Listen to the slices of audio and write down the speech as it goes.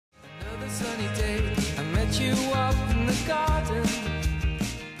sunny day, I met you up in the garden.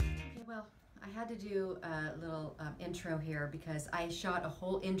 Okay, well, I had to do a little intro here because I shot a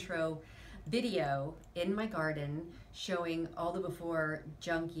whole intro video in my garden showing all the before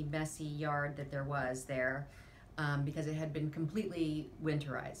junky, messy yard that there was there because it had been completely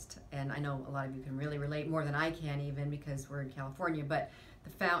winterized. And I know a lot of you can really relate, more than I can even, because we're in California, but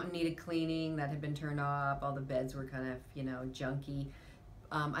the fountain needed cleaning, that had been turned off, all the beds were kind of, you know, junky.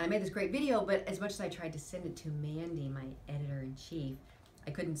 I made this great video, but as much as I tried to send it to Mandy, my editor-in-chief,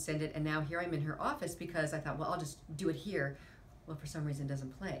 I couldn't send it, and now here I'm in her office because I thought, well, I'll just do it here. Well, for some reason it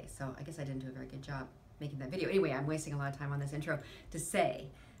doesn't play, so I guess I didn't do a very good job making that video. Anyway, I'm wasting a lot of time on this intro to say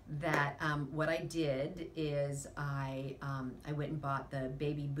that what I did is I went and bought the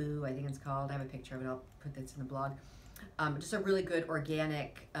Baby Boo, I think it's called. I have a picture of it, I'll put this in the blog. Just a really good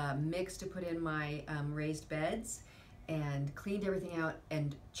organic mix to put in my raised beds, and cleaned everything out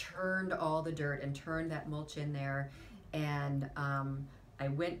and churned all the dirt and turned that mulch in there. And I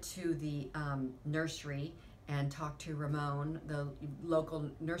went to the nursery and talked to Ramon, the local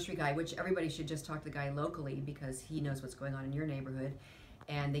nursery guy, which everybody should just talk to the guy locally because he knows what's going on in your neighborhood.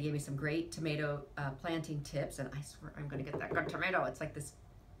 And they gave me some great tomato planting tips, and I swear I'm gonna get that good tomato. It's like this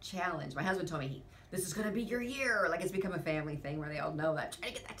challenge. My husband told me, this is gonna be your year. Like, it's become a family thing where they all know that. Try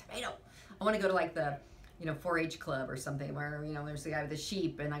to get that tomato. I wanna go to like the, you know, 4-H club or something where, you know, there's the guy with the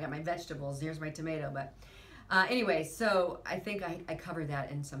sheep and I got my vegetables and here's my tomato. But anyway, so I think I covered that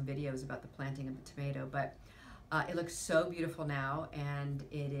in some videos about the planting of the tomato, but it looks so beautiful now and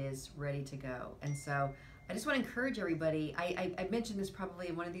it is ready to go. And so I just want to encourage everybody. I mentioned this probably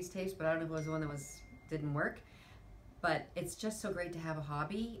in one of these tapes, but I don't know if it was the one that didn't work. But it's just so great to have a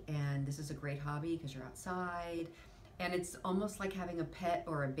hobby, and this is a great hobby because you're outside, and it's almost like having a pet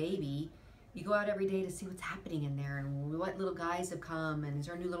or a baby. You go out every day to see what's happening in there and what little guys have come, and is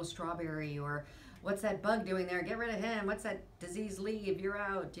there a new little strawberry, or what's that bug doing there? Get rid of him. What's that disease leave? You're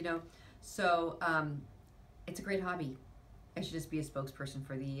out, you know. So it's a great hobby. I should just be a spokesperson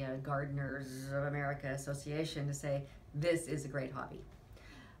for the Gardeners of America Association to say this is a great hobby.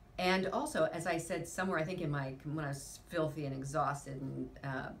 And also, as I said somewhere, I think in when I was filthy and exhausted and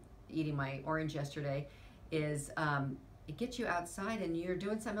eating my orange yesterday, is it gets you outside and you're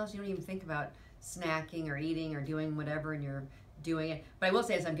doing something else. You don't even think about snacking or eating or doing whatever, and you're doing it. But I will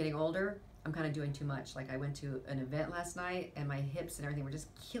say, as I'm getting older, I'm kind of doing too much. Like, I went to an event last night and my hips and everything were just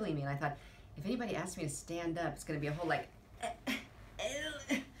killing me, and I thought, if anybody asked me to stand up, it's going to be a whole like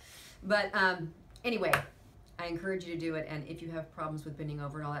but anyway, I encourage you to do it. And if you have problems with bending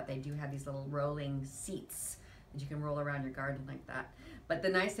over and all that, they do have these little rolling seats that you can roll around your garden like that. But the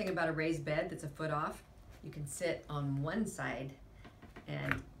nice thing about a raised bed that's a foot off, you can sit on one side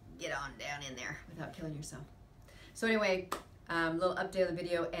and get on down in there without killing yourself. So anyway, little update on the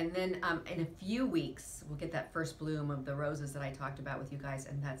video, and then in a few weeks we'll get that first bloom of the roses that I talked about with you guys,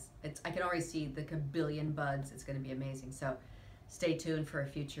 and I can already see the kabillion buds. It's going to be amazing. So stay tuned for a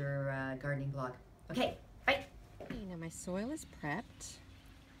future gardening vlog. Okay, bye. Okay, now my soil is prepped.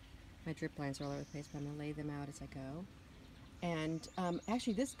 My drip lines are all over the place, but I'm going to lay them out as I go. And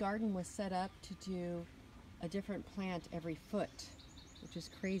actually, this garden was set up to do a different plant every foot, which is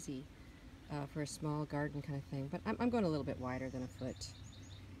crazy. For a small garden kind of thing, but I'm going a little bit wider than a foot.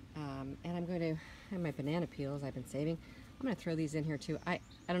 And I'm going to have my banana peels I've been saving. I'm going to throw these in here too. I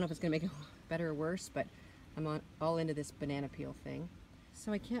don't know if it's going to make it better or worse, but I'm all into this banana peel thing.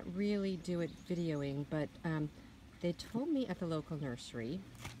 So I can't really do it videoing, but they told me at the local nursery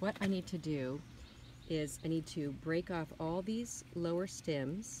what I need to do is I need to break off all these lower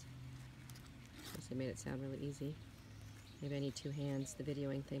stems. I guess I made it sound really easy. Maybe I need two hands. The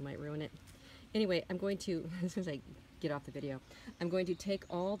videoing thing might ruin it. Anyway, I'm going to, as soon as I get off the video, I'm going to take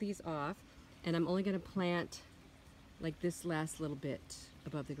all these off, and I'm only going to plant like this last little bit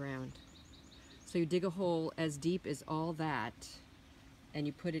above the ground. So you dig a hole as deep as all that, and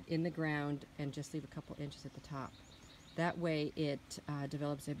you put it in the ground and just leave a couple inches at the top. That way it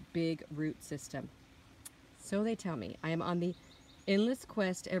develops a big root system. So they tell me. I am on the endless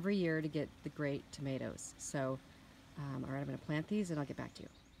quest every year to get the great tomatoes. So, all right, I'm going to plant these and I'll get back to you.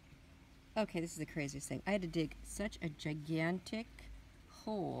 Okay, this is the craziest thing. I had to dig such a gigantic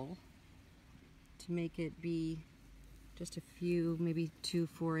hole to make it be just a few, maybe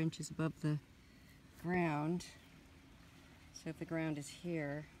 2-4 inches above the ground. So if the ground is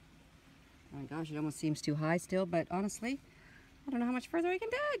here, oh my gosh, it almost seems too high still, but honestly, I don't know how much further I can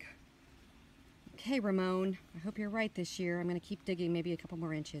dig. Okay, Ramon, I hope you're right this year. I'm going to keep digging maybe a couple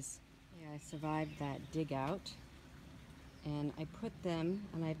more inches. Yeah, I survived that dig out. And I put them,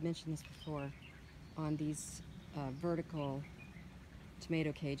 and I've mentioned this before, on these vertical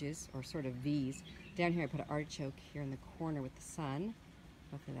tomato cages, or sort of V's. Down here I put an artichoke here in the corner with the sun.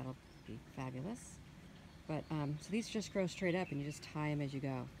 Hopefully that'll be fabulous. But so these just grow straight up and you just tie them as you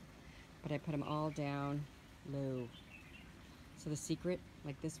go. But I put them all down low. So the secret,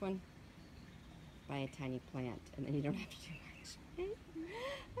 like this one, buy a tiny plant and then you don't have to do much.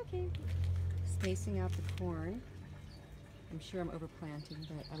 Okay. Spacing out the corn. I'm sure I'm overplanting,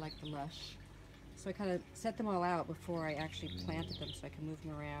 but I like the lush. So I kind of set them all out before I actually planted them so I can move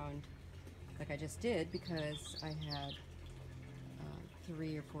them around like I just did, because I had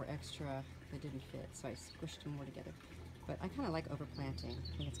 3 or 4 extra that didn't fit, so I squished them more together. But I kind of like overplanting.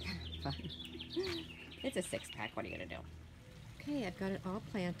 I think it's kind of fun. It's a 6-pack, what are you going to do? Okay, I've got it all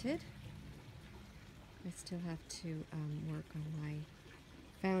planted. I still have to work on my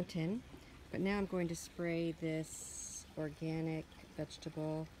fountain, but now I'm going to spray this organic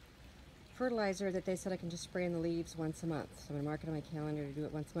vegetable fertilizer that they said I can just spray in the leaves once a month. So I'm going to mark it on my calendar to do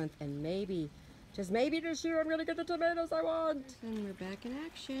it once a month, and maybe, just maybe this year I'm going to get the tomatoes I want. And we're back in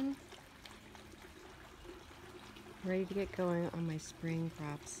action. Ready to get going on my spring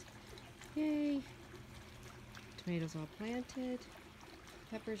crops. Yay! Tomatoes all planted,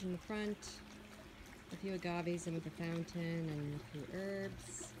 peppers in the front, a few agaves in with the fountain, and a few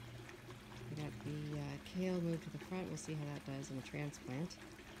herbs. We got the kale moved to the front. We'll see how that does in the transplant.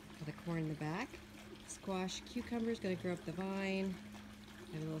 Got the corn in the back. Squash, cucumbers, gonna grow up the vine.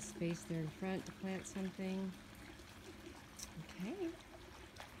 Have a little space there in front to plant something. Okay.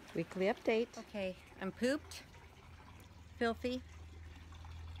 Weekly update. Okay, I'm pooped, filthy,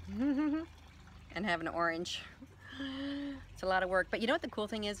 and have an orange. It's a lot of work, but you know what the cool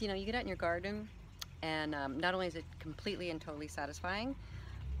thing is? You know, you get out in your garden, and not only is it completely and totally satisfying,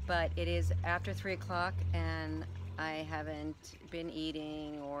 but it is after 3 o'clock, and I haven't been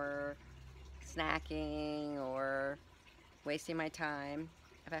eating or snacking or wasting my time.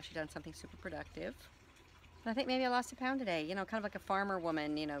 I've actually done something super productive. And I think maybe I lost a pound today, you know, kind of like a farmer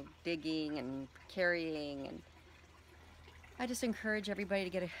woman, you know, digging and carrying. And I just encourage everybody to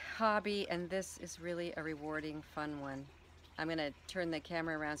get a hobby, and this is really a rewarding, fun one. I'm gonna turn the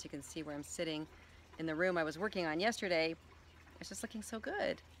camera around so you can see where I'm sitting in the room I was working on yesterday. It's just looking so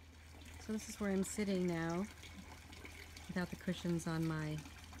good. So this is where I'm sitting now, without the cushions on my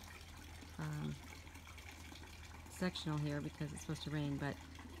sectional here because it's supposed to rain, but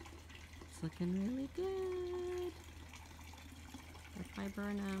it's looking really good. The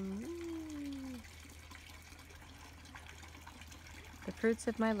viburnum. Woo. The fruits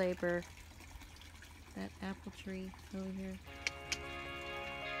of my labor. That apple tree over here.